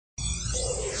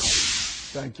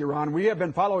Thank you, Ron. We have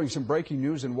been following some breaking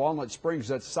news in Walnut Springs,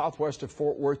 that's southwest of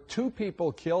Fort Worth. 2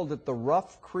 people killed at the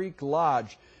Rough Creek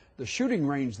Lodge, the shooting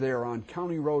range there on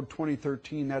County Road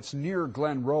 2013. That's near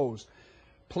Glen Rose.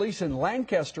 Police in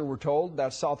Lancaster, we're told,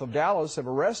 that's south of Dallas, have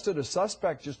arrested a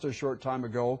suspect just a short time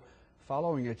ago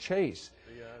following a chase.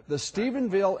 The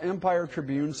Stephenville Empire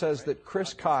Tribune says that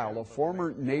Chris Kyle, a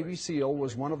former Navy SEAL,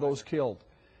 was one of those killed.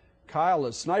 Kyle,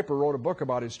 a sniper, wrote a book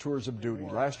about his tours of duty.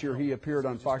 Last year, he appeared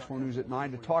on Fox 4 News at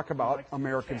 9 to talk about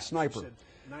American Sniper.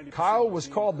 Kyle was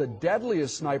called the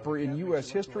deadliest sniper in U.S.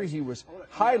 history. He was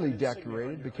highly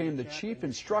decorated, became the chief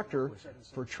instructor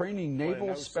for training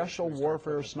Naval Special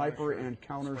Warfare Sniper and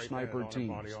Counter Sniper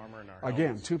teams.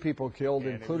 Again, 2 people killed,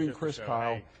 including Chris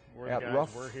Kyle, at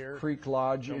Rough Creek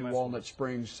Lodge in Walnut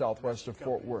Springs, southwest of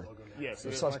Fort Worth.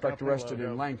 The suspect arrested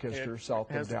in Lancaster, south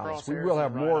of Dallas. We will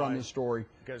have more on this story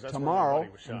tomorrow,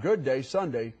 and Good Day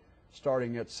Sunday,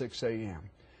 starting at 6 a.m.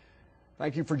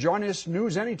 Thank you for joining us.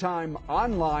 News anytime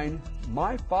online,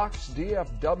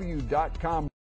 myfoxdfw.com.